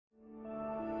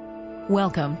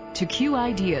Welcome to Q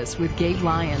Ideas with Gabe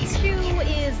Lyons. Q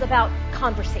is about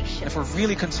conversation. If we're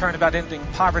really concerned about ending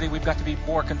poverty, we've got to be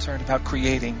more concerned about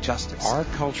creating justice. Our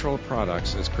cultural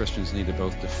products as Christians need to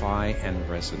both defy and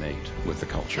resonate with the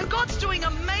culture. And God's doing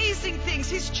amazing things.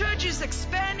 His church is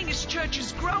expanding. His church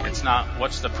is growing. It's not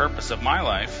what's the purpose of my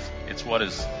life. It's what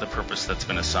is the purpose that's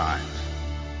been assigned.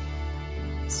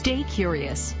 Stay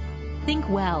curious. Think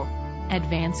well.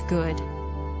 Advance good.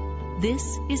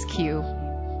 This is Q.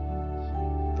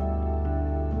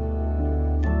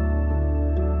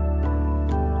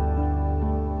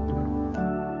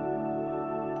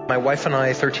 My wife and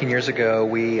I, 13 years ago,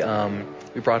 we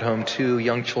brought home 2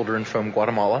 young children from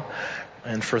Guatemala.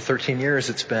 And for 13 years,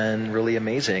 it's been really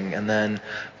amazing. And then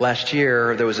last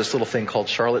year, there was this little thing called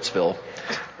Charlottesville.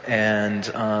 And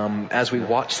as we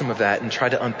watched some of that and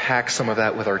tried to unpack some of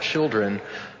that with our children,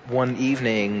 one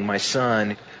evening, my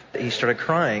son, he started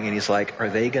crying. And he's like, are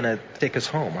they going to take us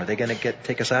home? Are they going to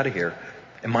take us out of here?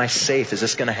 Am I safe? Is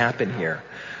this going to happen here?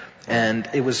 And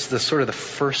it was the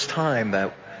first time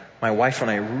that my wife and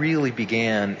I really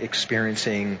began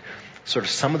experiencing sort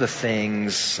of some of the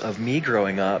things of me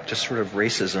growing up, just sort of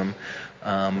racism,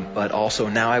 but also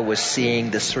now I was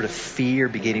seeing this sort of fear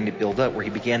beginning to build up where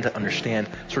he began to understand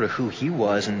sort of who he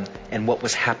was and what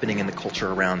was happening in the culture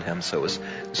around him. So it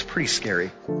was pretty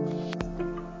scary.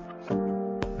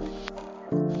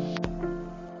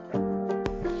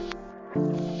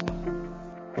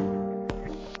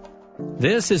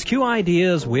 This is Q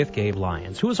Ideas with Gabe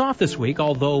Lyons, who is off this week,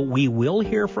 although we will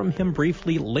hear from him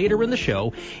briefly later in the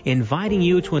show, inviting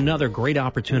you to another great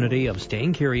opportunity of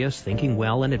staying curious, thinking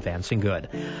well, and advancing good.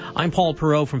 I'm Paul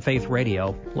Perot from Faith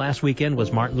Radio. Last weekend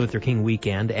was Martin Luther King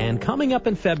weekend, and coming up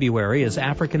in February is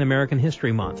African American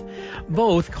History Month.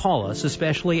 Both call us,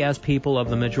 especially as people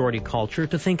of the majority culture,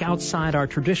 to think outside our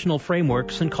traditional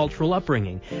frameworks and cultural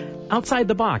upbringing. Outside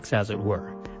the box, as it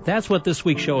were. That's what this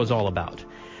week's show is all about.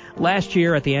 Last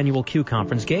year at the annual Q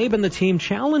conference, Gabe and the team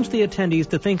challenged the attendees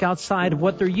to think outside of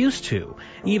what they're used to,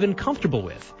 even comfortable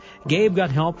with. Gabe got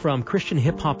help from Christian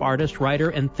hip-hop artist, writer,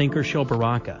 and thinker Sho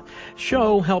Baraka.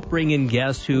 Sho helped bring in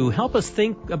guests who help us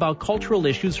think about cultural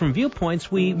issues from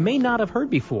viewpoints we may not have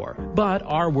heard before, but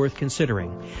are worth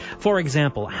considering. For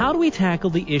example, how do we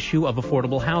tackle the issue of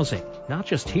affordable housing? Not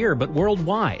just here, but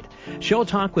worldwide. Sho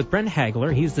talked with Brent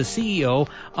Hagler. He's the CEO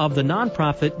of the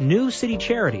nonprofit New City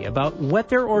Charity about what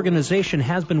their organization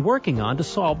has been working on to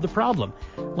solve the problem.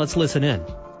 Let's listen in.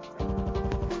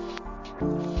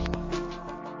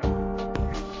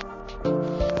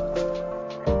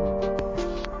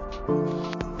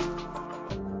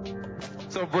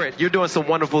 So, Brent, you're doing some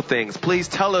wonderful things. Please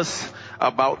tell us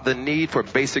about the need for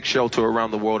basic shelter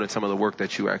around the world and some of the work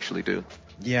that you actually do.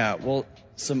 Yeah, well,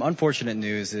 some unfortunate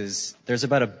news is there's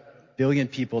about 1 billion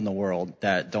people in the world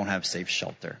that don't have safe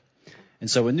shelter. And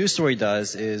so what New Story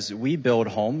does is we build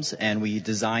homes and we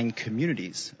design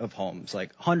communities of homes,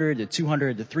 like 100 to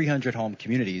 200 to 300 home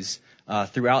communities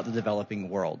throughout the developing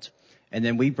world. And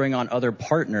then we bring on other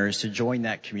partners to join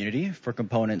that community for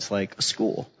components like a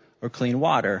school or clean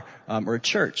water or a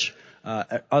church,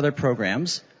 other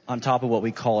programs on top of what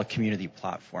we call a community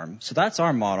platform. So that's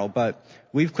our model, but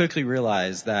we've quickly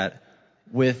realized that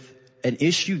with an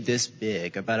issue this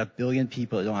big, about 1 billion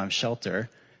people that don't have shelter,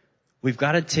 we've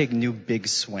got to take new big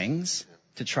swings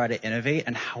to try to innovate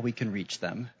and how we can reach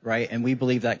them, right? And we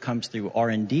believe that comes through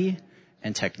R&D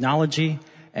and technology.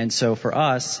 And so for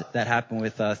us, that happened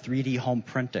with 3D home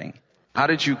printing. How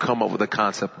did you come up with the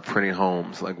concept of printing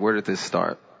homes? Like, where did this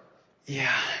start?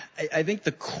 Yeah, I think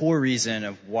the core reason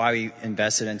of why we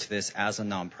invested into this as a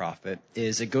nonprofit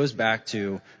is it goes back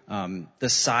to the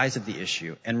size of the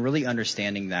issue and really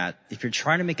understanding that if you're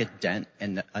trying to make a dent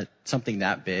in something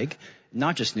that big,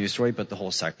 not just News Story, but the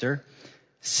whole sector,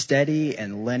 steady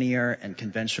and linear and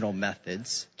conventional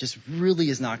methods just really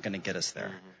is not going to get us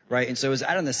there, right? And so it was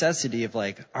out of necessity of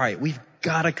like, all right, we've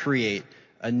got to create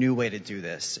a new way to do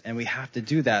this. And we have to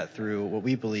do that through what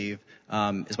we believe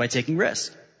is by taking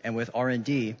risks and with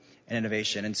R&D and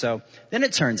innovation. And so then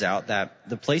it turns out that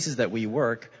the places that we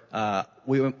work,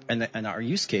 and our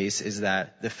use case is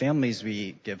that the families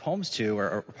we give homes to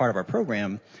or part of our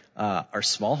program are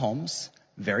small homes,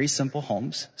 very simple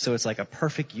homes. So it's like a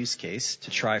perfect use case to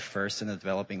try first in the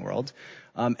developing world.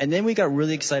 And then we got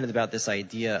really excited about this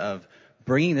idea of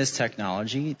bringing this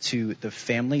technology to the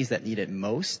families that need it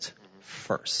most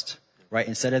first, right?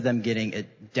 Instead of them getting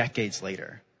it decades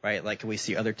later. Right, like we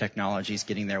see other technologies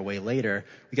getting their way later,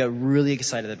 we got really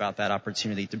excited about that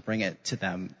opportunity to bring it to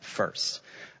them first.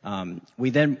 We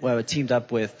then teamed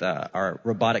up with our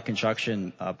robotic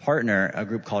construction partner, a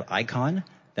group called Icon,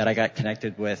 that I got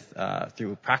connected with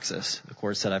through Praxis, the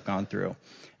course that I've gone through.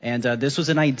 And this was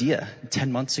an idea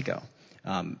 10 months ago.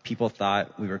 People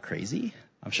thought we were crazy.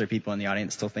 I'm sure people in the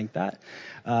audience still think that.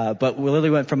 But we literally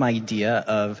went from an idea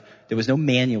of there was no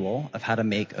manual of how to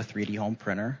make a 3D home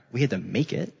printer. We had to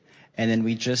make it. And then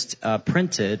we just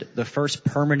printed the first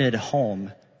permanent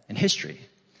home in history.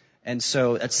 And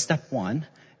so that's step one.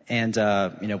 And,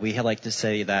 we like to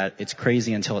say that it's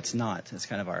crazy until it's not. It's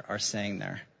kind of our saying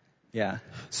there. Yeah.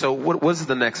 So what's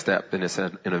the next step in this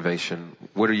innovation?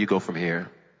 Where do you go from here?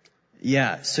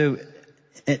 Yeah. So,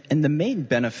 and the main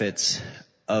benefits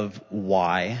of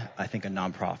why I think a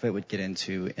nonprofit would get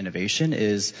into innovation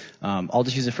is, I'll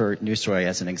just use it for News Story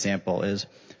as an example, is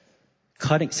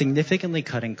significantly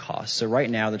cutting costs. So right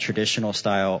now, the traditional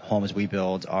style homes we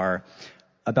build are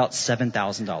about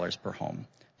 $7,000 per home.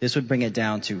 This would bring it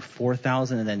down to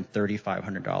 $4,000 and then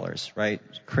 $3,500, right?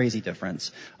 Crazy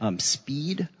difference.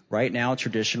 Speed, right now,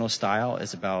 traditional style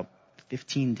is about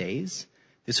 15 days.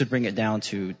 This would bring it down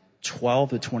to 12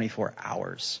 to 24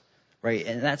 hours, right?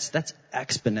 And that's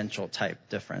exponential type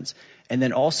difference. And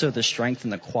then also the strength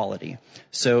and the quality.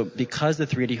 So because the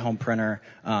 3D home printer,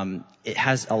 it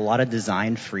has a lot of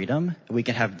design freedom, we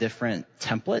can have different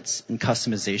templates and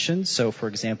customizations. So for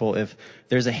example, if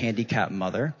there's a handicapped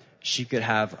mother, she could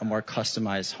have a more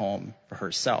customized home for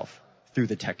herself through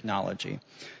the technology.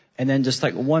 And then just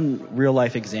like one real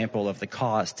life example of the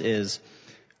cost is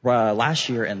last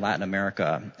year in Latin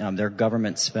America, their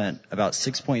government spent about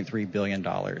 $6.3 billion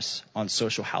on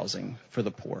social housing for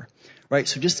the poor, right?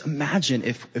 So just imagine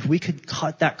if we could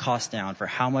cut that cost down for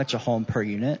how much a home per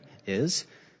unit is,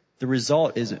 the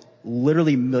result is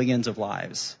literally millions of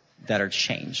lives that are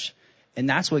changed. And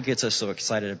that's what gets us so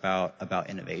excited about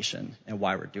innovation and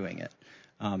why we're doing it.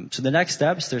 So the next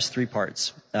steps, there's 3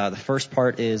 parts. The first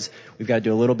part is we've got to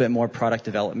do a little bit more product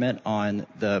development on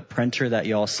the printer that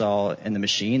you all saw in the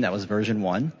machine. That was version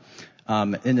 1.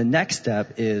 And the next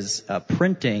step is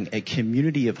printing a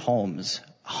community of homes,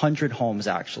 100 homes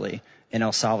actually, in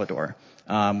El Salvador.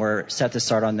 We're set to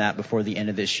start on that before the end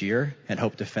of this year and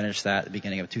hope to finish that at the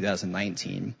beginning of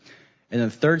 2019. And the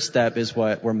third step is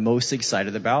what we're most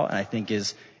excited about, and I think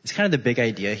is kind of the big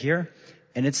idea here.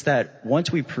 And it's that once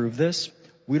we prove this,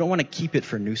 we don't want to keep it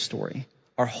for News Story.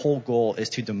 Our whole goal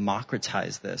is to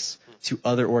democratize this to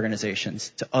other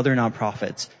organizations, to other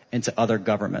nonprofits, and to other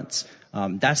governments.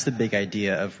 That's the big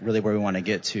idea of really where we want to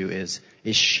get to is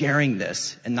sharing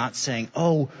this and not saying,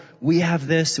 oh, we have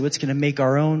this, so it's going to make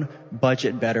our own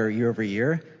budget better year over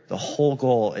year. The whole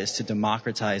goal is to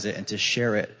democratize it and to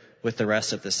share it with the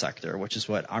rest of the sector, which is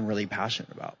what I'm really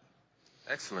passionate about.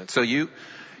 Excellent. So you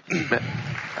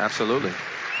absolutely.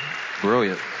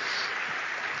 Brilliant.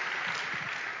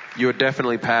 You're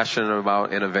definitely passionate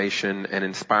about innovation and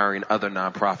inspiring other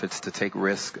nonprofits to take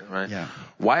risk, right? Yeah.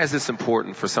 Why is this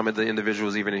important for some of the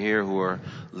individuals even here who are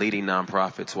leading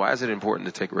nonprofits? Why is it important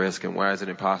to take risk, and why is it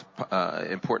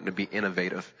important to be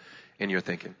innovative in your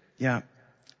thinking? Yeah.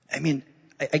 I mean,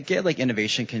 I get like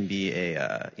innovation can be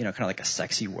a, kind of like a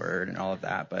sexy word and all of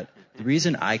that, but the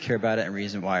reason I care about it and the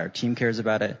reason why our team cares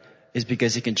about it is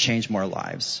because it can change more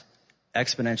lives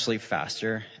exponentially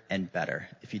faster and better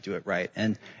if you do it right.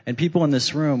 And people in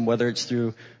this room, whether it's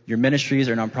through your ministries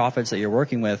or nonprofits that you're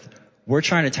working with, we're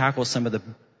trying to tackle some of the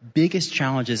biggest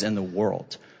challenges in the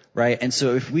world, right? And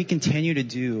so if we continue to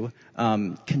do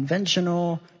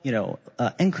conventional,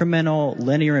 incremental,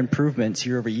 linear improvements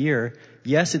year over year,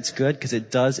 yes, it's good because it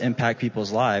does impact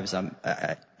people's lives.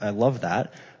 I love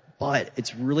that. But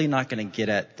it's really not going to get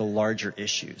at the larger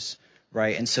issues,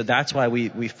 right? And so that's why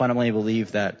we fundamentally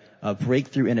believe that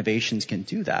breakthrough innovations can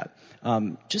do that.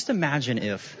 Just imagine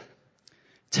if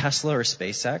Tesla or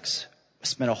SpaceX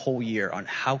spent a whole year on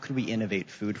how could we innovate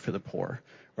food for the poor,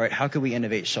 right? How could we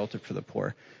innovate shelter for the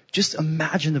poor? Just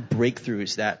imagine the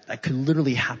breakthroughs that could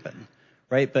literally happen,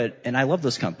 right? And I love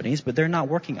those companies, but they're not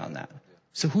working on that.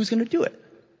 So who's going to do it?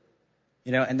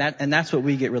 And that's what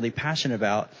we get really passionate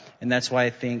about. And that's why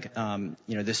I think,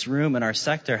 this room and our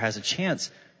sector has a chance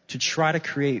to try to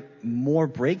create more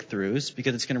breakthroughs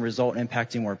because it's going to result in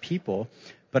impacting more people.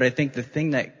 But I think the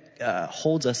thing that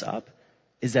holds us up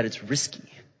is that it's risky,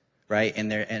 right?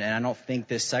 And I don't think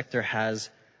this sector has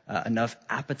enough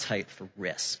appetite for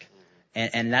risk.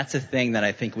 And that's the thing that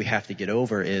I think we have to get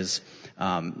over is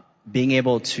being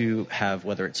able to have,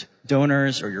 whether it's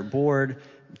donors or your board,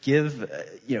 be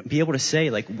able to say,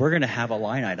 like, we're going to have a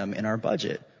line item in our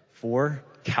budget for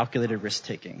calculated risk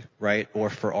taking, right? Or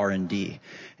for R&D.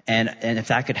 And if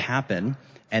that could happen,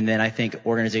 and then I think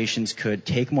organizations could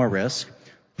take more risk,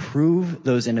 prove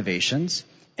those innovations,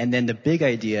 and then the big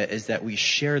idea is that we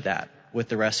share that with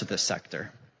the rest of the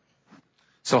sector.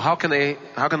 So how can the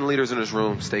leaders in this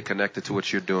room stay connected to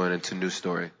what you're doing and to New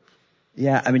Story?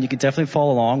 Yeah, I mean, you can definitely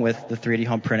follow along with the 3D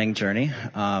home printing journey.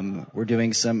 We're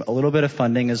doing a little bit of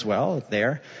funding as well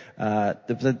there.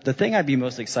 The thing I'd be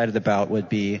most excited about would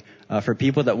be for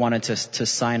people that wanted to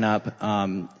sign up,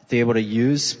 to be able to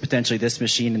use potentially this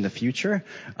machine in the future,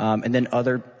 and then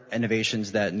other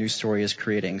innovations that New Story is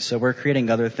creating. So we're creating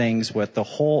other things with the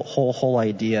whole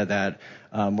idea that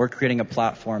we're creating a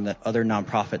platform that other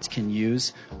nonprofits can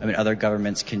use. Other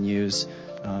governments can use.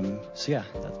 So yeah,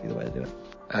 that'd be the way to do it.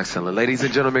 Excellent. Ladies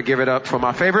and gentlemen, give it up for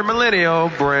my favorite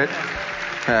millennial, Brent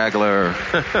Hagler.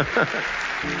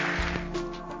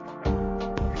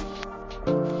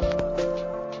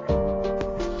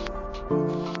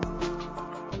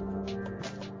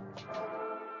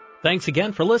 Thanks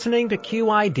again for listening to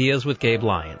Q Ideas with Gabe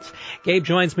Lyons. Gabe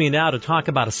joins me now to talk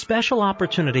about a special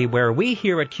opportunity where we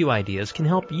here at Q Ideas can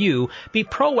help you be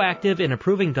proactive in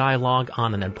improving dialogue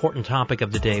on an important topic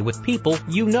of the day with people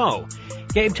you know.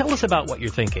 Gabe, tell us about what you're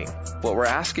thinking. What we're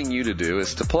asking you to do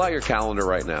is to pull out your calendar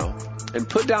right now and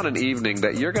put down an evening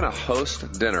that you're going to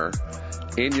host dinner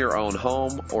in your own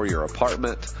home or your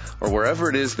apartment or wherever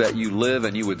it is that you live,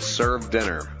 and you would serve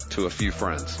dinner to a few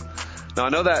friends. Now, I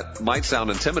know that might sound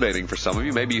intimidating for some of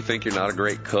you. Maybe you think you're not a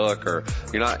great cook or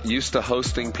you're not used to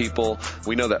hosting people.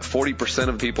 We know that 40%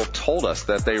 of people told us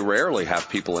that they rarely have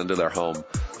people into their home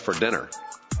for dinner.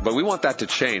 But we want that to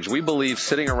change. We believe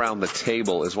sitting around the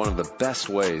table is one of the best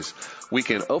ways we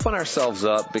can open ourselves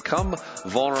up, become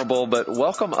vulnerable, but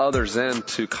welcome others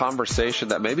into conversation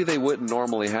that maybe they wouldn't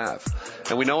normally have.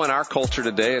 And we know in our culture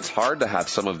today, it's hard to have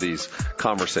some of these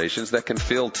conversations that can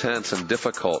feel tense and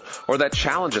difficult, or that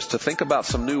challenge us to think about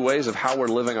some new ways of how we're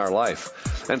living our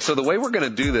life. And so the way we're going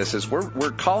to do this is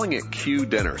we're calling it Q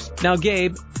Dinners. Now,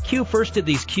 Gabe, Q first did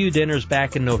these Q Dinners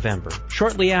back in November,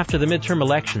 shortly after the midterm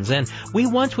elections, and we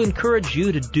want to encourage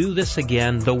you to do this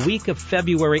again the week of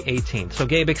February 18th. So,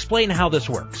 Gabe, explain how this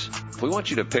works. We want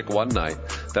you to pick one night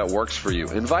that works for you.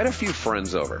 Invite a few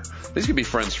friends over. These could be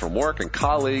friends from work and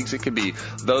colleagues. It could be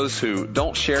those who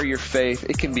don't share your faith.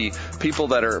 It can be people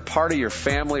that are part of your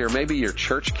family or maybe your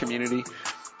church community.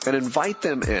 And invite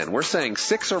them in. We're saying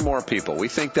 6 or more people. We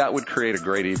think that would create a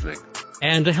great evening.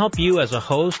 And to help you as a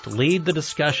host lead the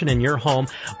discussion in your home,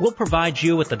 we'll provide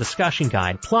you with a discussion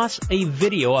guide plus a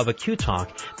video of a Q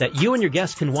Talk that you and your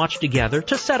guests can watch together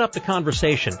to set up the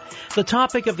conversation. The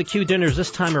topic of the Q Dinners this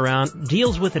time around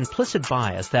deals with implicit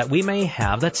bias that we may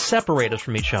have that separate us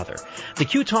from each other. The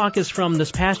Q Talk is from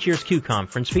this past year's Q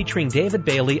Conference featuring David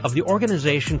Bailey of the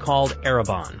organization called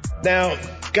Arabon. Now,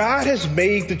 God has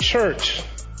made the church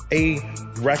a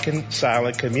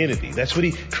reconciling community. That's what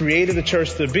He created the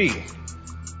church to be.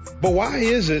 But why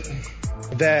is it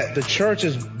that the church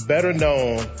is better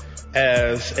known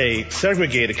as a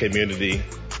segregated community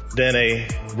than a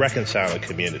reconciling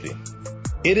community?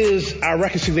 It is our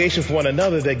reconciliation for one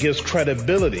another that gives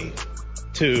credibility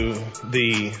to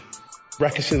the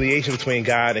reconciliation between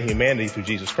God and humanity through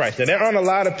Jesus Christ. And there aren't a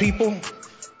lot of people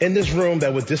in this room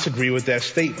that would disagree with that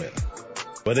statement.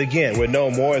 But again, we're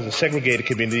known more as a segregated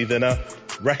community than a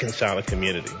reconciling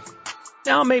community.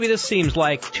 Now, maybe this seems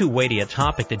like too weighty a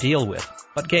topic to deal with,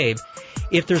 but Gabe,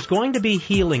 if there's going to be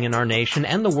healing in our nation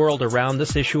and the world around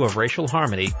this issue of racial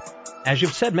harmony, as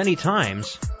you've said many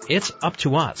times, it's up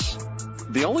to us.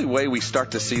 The only way we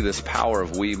start to see this power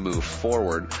of we move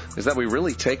forward is that we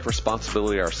really take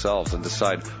responsibility ourselves and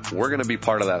decide we're going to be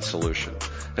part of that solution.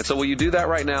 And so will you do that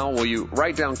right now? Will you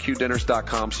write down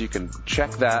qdinners.com so you can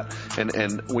check that?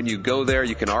 And when you go there,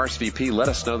 you can RSVP. Let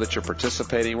us know that you're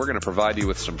participating. We're going to provide you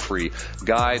with some free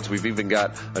guides. We've even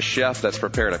got a chef that's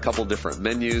prepared a couple different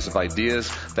menus of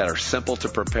ideas that are simple to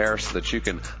prepare so that you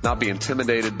can not be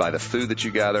intimidated by the food that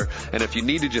you gather. And if you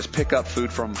need to just pick up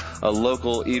food from a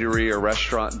local eatery or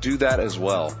restaurant, do that as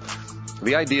well.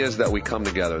 The idea is that we come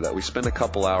together, that we spend a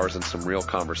couple hours in some real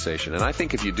conversation. And I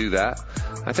think if you do that,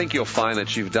 I think you'll find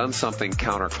that you've done something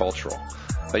countercultural,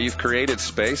 that you've created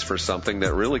space for something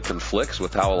that really conflicts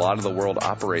with how a lot of the world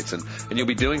operates. And you'll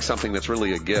be doing something that's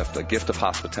really a gift of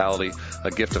hospitality, a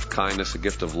gift of kindness, a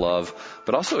gift of love,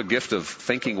 but also a gift of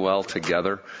thinking well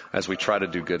together as we try to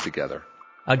do good together.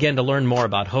 Again, to learn more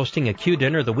about hosting a Q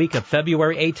Dinner the week of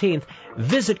February 18th,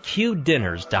 visit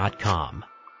qdinners.com.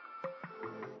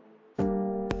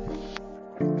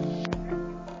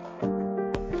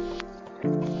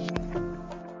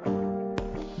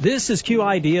 This is Q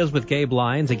Ideas with Gabe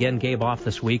Lyons. Again, Gabe off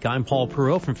this week. I'm Paul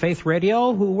Perot from Faith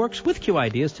Radio, who works with Q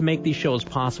Ideas to make these shows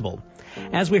possible.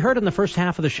 As we heard in the first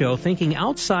half of the show, thinking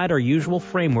outside our usual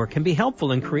framework can be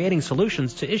helpful in creating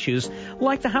solutions to issues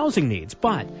like the housing needs.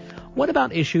 But what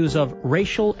about issues of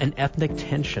racial and ethnic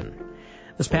tension?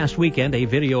 This past weekend, a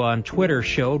video on Twitter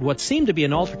showed what seemed to be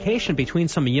an altercation between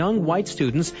some young white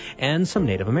students and some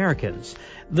Native Americans.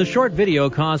 The short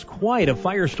video caused quite a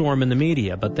firestorm in the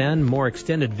media, but then more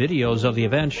extended videos of the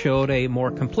event showed a more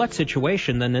complex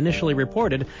situation than initially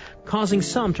reported, causing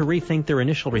some to rethink their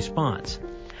initial response.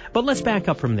 But let's back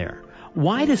up from there.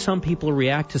 Why do some people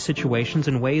react to situations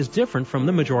in ways different from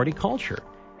the majority culture?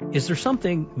 Is there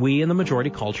something we in the majority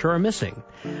culture are missing?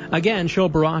 Again, Sho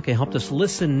Baraka helped us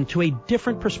listen to a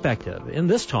different perspective. In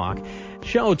this talk,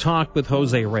 Sho talked with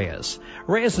Jose Reyes.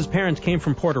 Reyes' parents came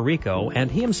from Puerto Rico, and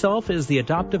he himself is the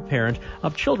adoptive parent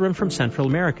of children from Central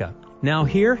America. Now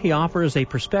here, he offers a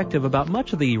perspective about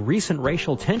much of the recent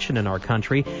racial tension in our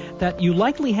country that you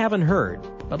likely haven't heard.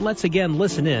 But let's again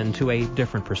listen in to a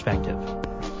different perspective.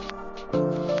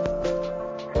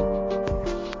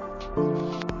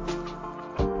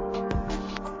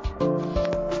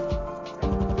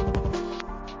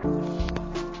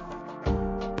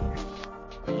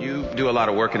 Do a lot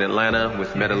of work in Atlanta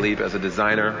with MetaLeap as a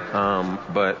designer,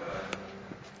 but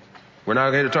we're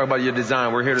not here to talk about your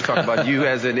design. We're here to talk about you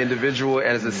as an individual,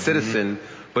 as a citizen,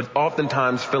 but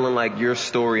oftentimes feeling like your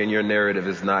story and your narrative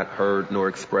is not heard nor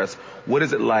expressed. What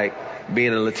is it like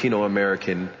being a Latino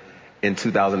American in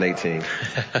 2018?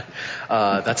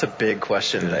 That's a big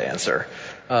question to answer.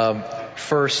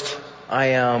 First, I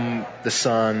am the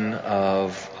son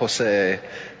of Jose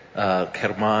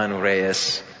Germán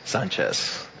Reyes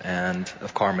Sanchez and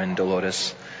of Carmen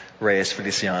Dolores Reyes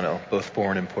Feliciano, both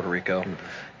born in Puerto Rico.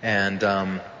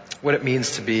 And what it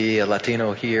means to be a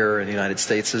Latino here in the United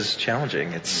States is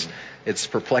challenging. It's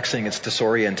perplexing. It's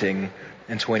disorienting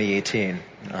in 2018.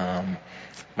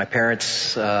 My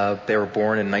parents, they were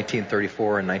born in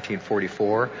 1934 and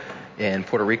 1944 in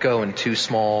Puerto Rico in two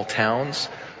small towns,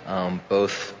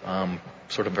 both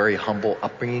sort of very humble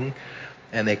upbringing.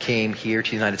 And they came here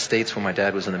to the United States when my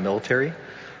dad was in the military.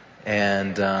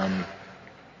 And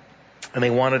they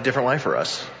wanted a different life for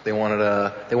us. They wanted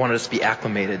us to be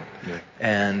acclimated,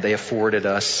 and they afforded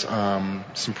us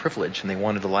some privilege, and they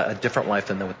wanted a different life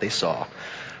than what they saw.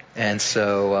 And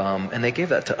so, and they gave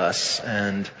that to us,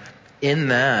 and in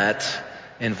that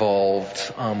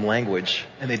involved language.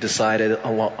 And they decided,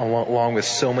 along with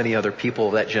so many other people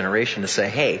of that generation, to say,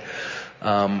 hey,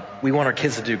 we want our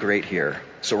kids to do great here,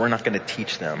 so we're not going to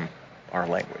teach them our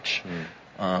language.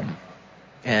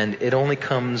 And it only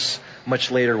comes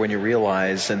much later when you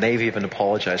realize, and they've even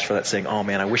apologized for that, saying, "Oh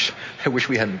man, I wish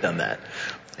we hadn't done that."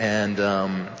 And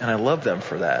I love them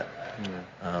for that.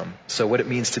 So what it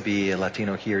means to be a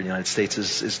Latino here in the United States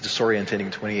is disorienting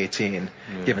in 2018,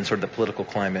 given sort of the political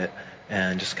climate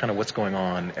and just kind of what's going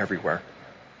on everywhere.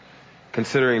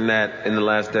 Considering that in the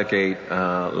last decade,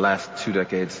 last 2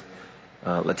 decades,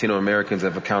 Latino Americans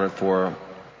have accounted for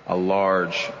a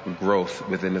large growth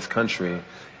within this country.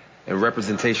 And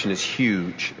representation is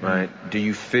huge, right? Do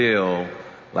you feel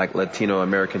like Latino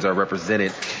Americans are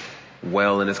represented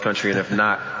well in this country? And if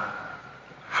not,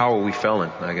 how are we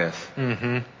failing, I guess?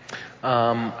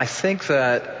 I think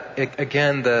that,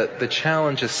 again, the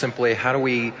challenge is simply how do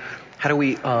we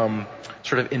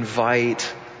sort of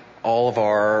invite all of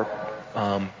our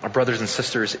brothers and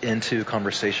sisters into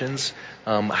conversations?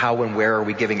 How and where are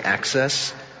we giving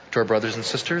access to our brothers and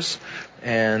sisters?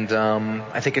 And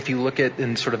I think if you look at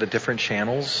in sort of the different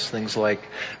channels, things like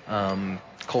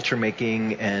culture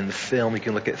making and film, you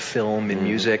can look at film and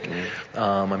music.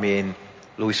 I mean,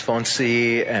 Luis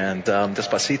Fonsi and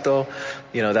Despacito,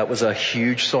 that was a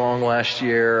huge song last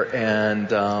year,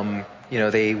 and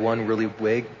they won really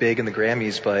big in the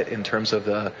Grammys, but in terms of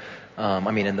the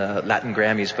in the Latin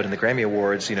Grammys, but in the Grammy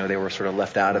Awards, they were sort of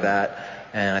left out of that.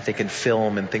 And I think in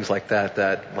film and things like that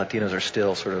Latinos are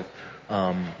still sort of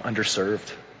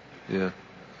underserved. Yeah.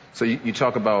 So you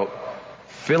talk about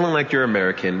feeling like you're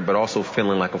American, but also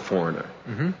feeling like a foreigner,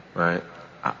 right?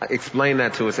 Explain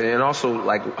that to us, and also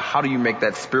like how do you make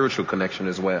that spiritual connection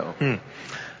as well?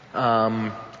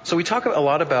 So we talk a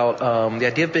lot about the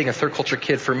idea of being a third culture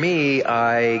kid. For me,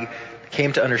 I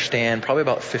came to understand probably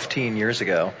about 15 years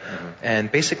ago.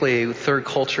 And basically, third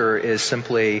culture is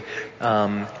simply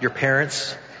your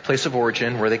parents' place of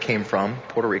origin, where they came from,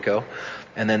 Puerto Rico,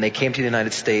 and then they came to the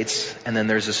United States, and then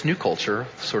there's this new culture,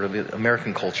 sort of the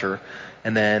American culture,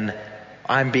 and then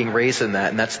I'm being raised in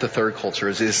that, and that's the third culture,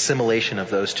 is the assimilation of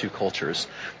those two cultures.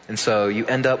 And so you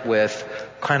end up with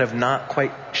kind of not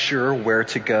quite sure where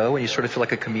to go, and you sort of feel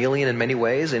like a chameleon in many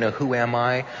ways. Who am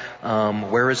I?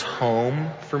 Where is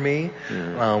home for me?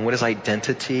 What is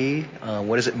identity?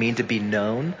 What does it mean to be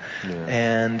known?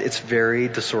 And it's very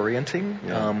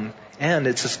disorienting. And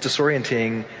it's just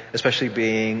disorienting, especially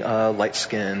being a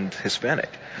light-skinned Hispanic.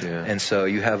 Yeah. And so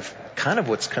you have kind of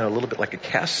what's kind of a little bit like a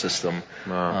caste system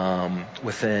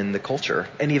within the culture.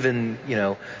 And even,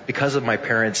 because of my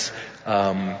parents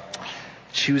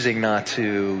choosing not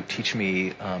to teach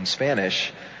me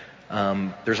Spanish,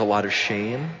 there's a lot of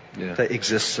shame that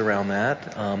exists around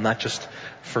that, not just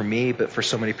for me, but for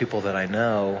so many people that I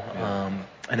know,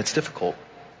 and it's difficult.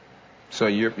 So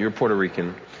you're Puerto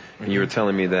Rican, and you were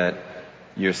telling me that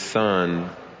your son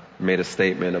made a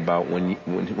statement about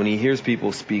when he hears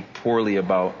people speak poorly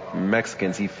about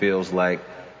Mexicans, he feels like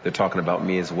they're talking about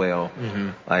me as well.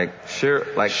 Sure,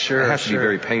 it has to be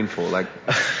very painful.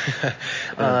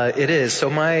 It is. So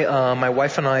my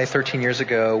wife and I, 13 years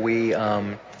ago, we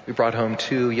brought home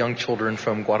 2 young children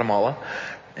from Guatemala,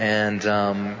 and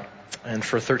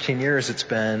for 13 years it's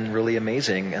been really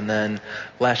amazing. And then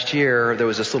last year there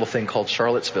was this little thing called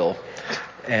Charlottesville,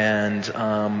 and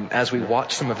as we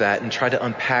watched some of that and tried to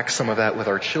unpack some of that with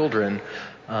our children,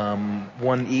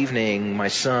 one evening my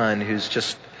son,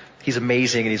 he's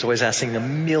amazing and he's always asking a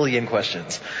million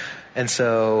questions, and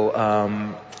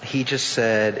so he just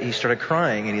said, he started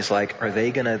crying and he's like, are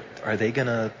they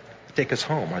gonna take us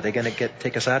home? Are they gonna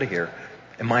take us out of here?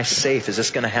 Am I safe? Is this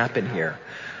gonna happen here?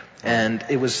 And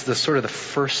it was the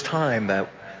first time that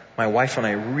my wife and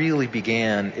I really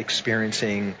began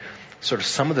experiencing sort of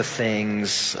some of the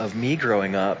things of me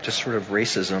growing up, just sort of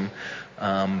racism,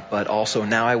 but also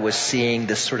now I was seeing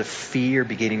this sort of fear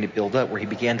beginning to build up, where he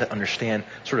began to understand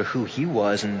sort of who he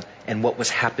was and what was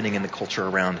happening in the culture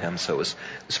around him. So it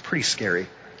was pretty scary.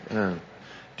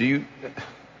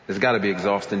 It's got to be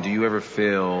exhausting. Do you ever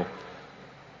feel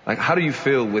how do you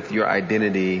feel with your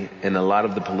identity and a lot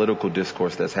of the political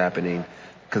discourse that's happening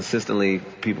consistently?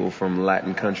 People from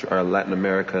Latin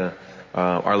America,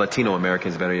 or Latino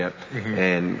Americans, better yet,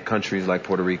 and countries like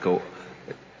Puerto Rico,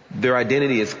 their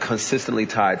identity is consistently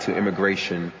tied to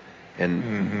immigration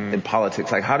and politics.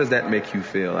 How does that make you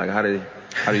feel? How do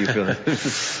you feel?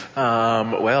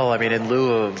 Well, in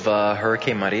lieu of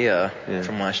Hurricane Maria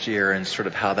from last year and sort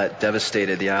of how that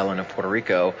devastated the island of Puerto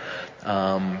Rico,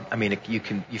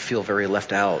 you feel very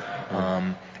left out.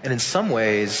 And in some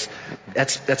ways,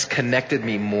 that's connected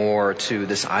me more to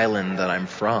this island that I'm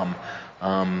from.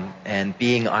 And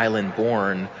being island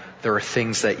born, there are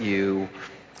things that you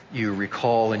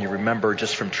recall and you remember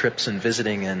just from trips and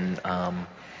visiting, and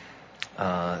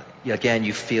again,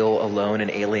 you feel alone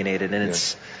and alienated. And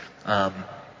it's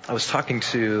I was talking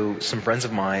to some friends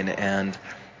of mine, and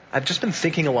I've just been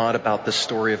thinking a lot about the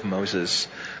story of Moses.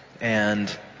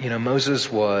 And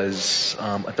Moses was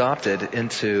adopted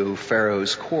into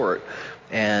Pharaoh's court,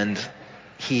 and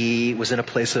he was in a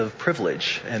place of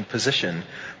privilege and position,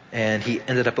 and he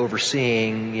ended up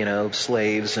overseeing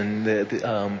slaves and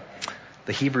the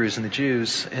Hebrews and the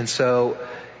Jews. And so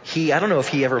I don't know if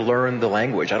he ever learned the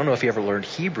language. I don't know if he ever learned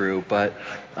Hebrew, but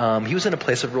he was in a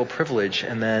place of real privilege,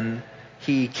 and then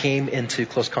he came into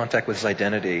close contact with his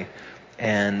identity,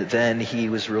 and then he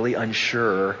was really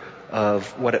unsure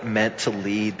of what it meant to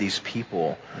lead these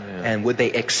people, and would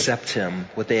they accept him?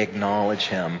 Would they acknowledge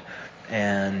him?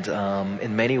 And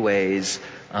in many ways,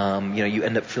 you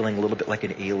end up feeling a little bit like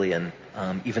an alien,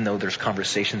 even though there's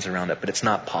conversations around it, but it's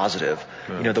not positive.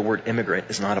 The word immigrant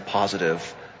is not a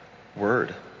positive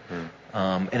word.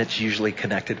 And it's usually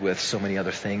connected with so many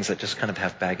other things that just kind of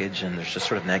have baggage, and there's just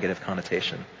sort of negative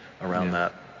connotation around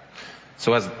that.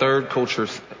 So as a third culture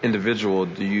individual,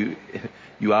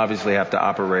 you obviously have to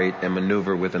operate and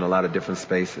maneuver within a lot of different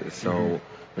spaces. So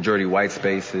majority white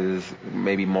spaces,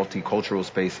 maybe multicultural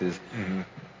spaces.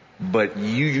 But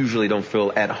you usually don't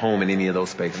feel at home in any of those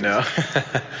spaces. No.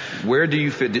 Where do you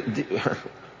fit?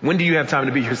 When do you have time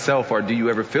to be yourself, or do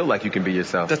you ever feel like you can be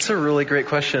yourself? That's a really great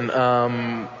question.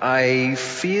 I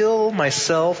feel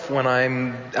myself when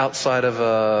I'm outside of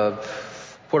a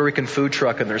Puerto Rican food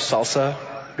truck and there's salsa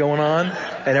going on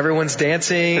and everyone's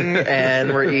dancing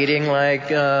and we're eating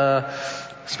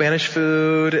Spanish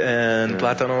food and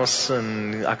plátanos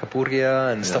and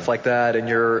acapurria and stuff like that, and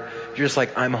you're just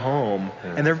like, I'm home.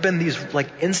 And there have been these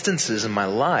instances in my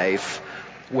life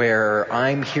where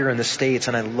I'm here in the States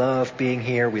and I love being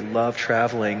here, we love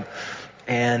traveling,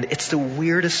 and it's the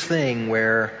weirdest thing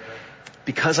where,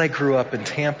 because I grew up in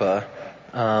Tampa,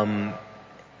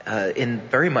 in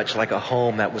very much like a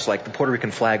home that was the Puerto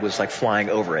Rican flag was flying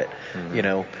over it,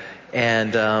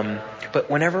 and but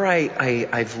whenever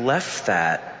I've left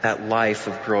that life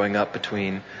of growing up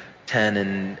between 10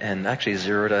 and actually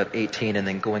 0 to 18 and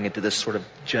then going into this sort of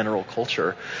general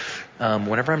culture,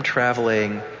 whenever I'm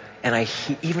traveling and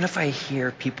even if I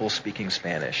hear people speaking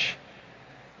Spanish,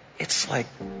 it's like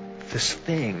this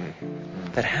thing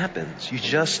that happens.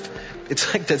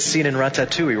 It's like that scene in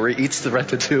Ratatouille where he eats the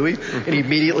ratatouille and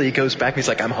immediately goes back and he's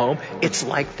like, I'm home. It's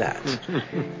like that.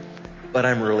 But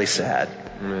I'm really sad.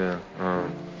 Yeah.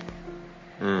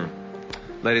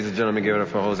 Ladies and gentlemen, give it up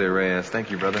for Jose Reyes.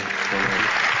 Thank you, brother. Thank you.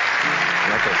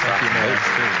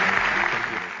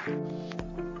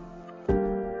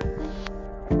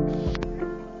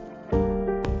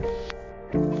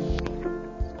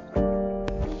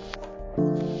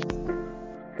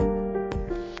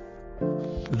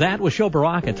 That was Sho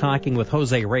Baraka talking with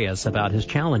Jose Reyes about his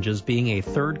challenges being a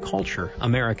third culture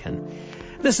American.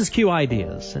 This is Q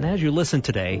Ideas, and as you listen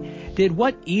today, did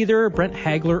what either Brent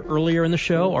Hagler earlier in the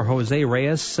show or Jose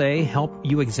Reyes say help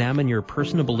you examine your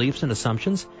personal beliefs and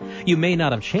assumptions? You may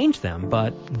not have changed them,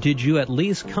 but did you at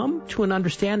least come to an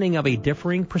understanding of a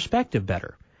differing perspective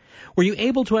better? Were you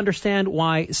able to understand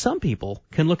why some people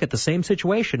can look at the same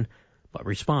situation but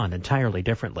respond entirely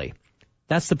differently?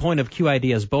 That's the point of Q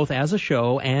Ideas, both as a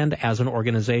show and as an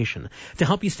organization, to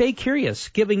help you stay curious,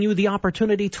 giving you the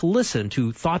opportunity to listen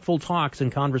to thoughtful talks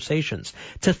and conversations,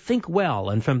 to think well,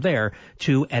 and from there,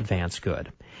 to advance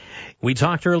good. We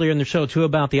talked earlier in the show, too,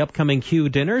 about the upcoming Q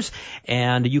dinners,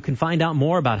 and you can find out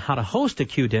more about how to host a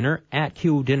Q dinner at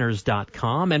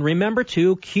qdinners.com. And remember,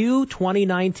 too, Q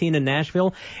 2019 in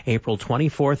Nashville, April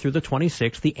 24th through the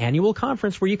 26th, the annual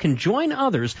conference where you can join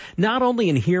others not only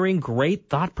in hearing great,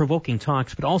 thought-provoking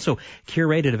talks, but also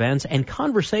curated events and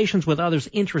conversations with others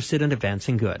interested in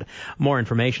advancing good. More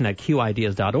information at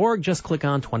qideas.org. Just click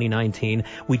on 2019.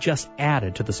 We just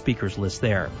added to the speakers list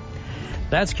there.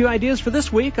 That's Q Ideas for this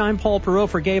week. I'm Paul Perot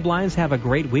for Gabe Lyons. Have a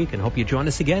great week and hope you join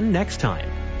us again next time.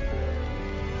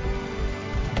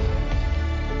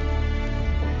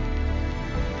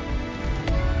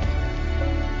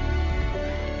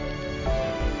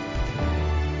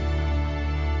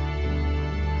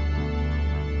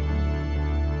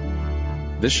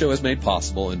 This show is made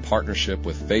possible in partnership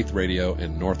with Faith Radio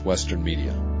and Northwestern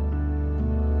Media.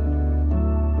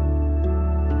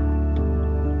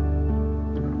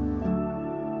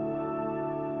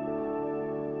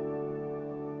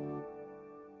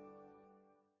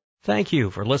 Thank you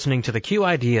for listening to the Q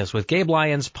Ideas with Gabe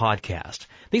Lyons podcast.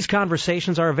 These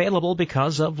conversations are available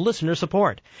because of listener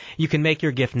support. You can make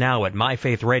your gift now at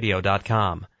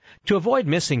myfaithradio.com. To avoid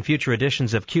missing future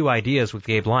editions of Q Ideas with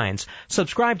Gabe Lyons,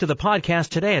 subscribe to the podcast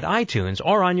today at iTunes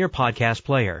or on your podcast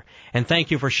player. And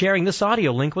thank you for sharing this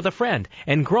audio link with a friend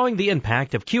and growing the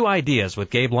impact of Q Ideas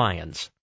with Gabe Lyons.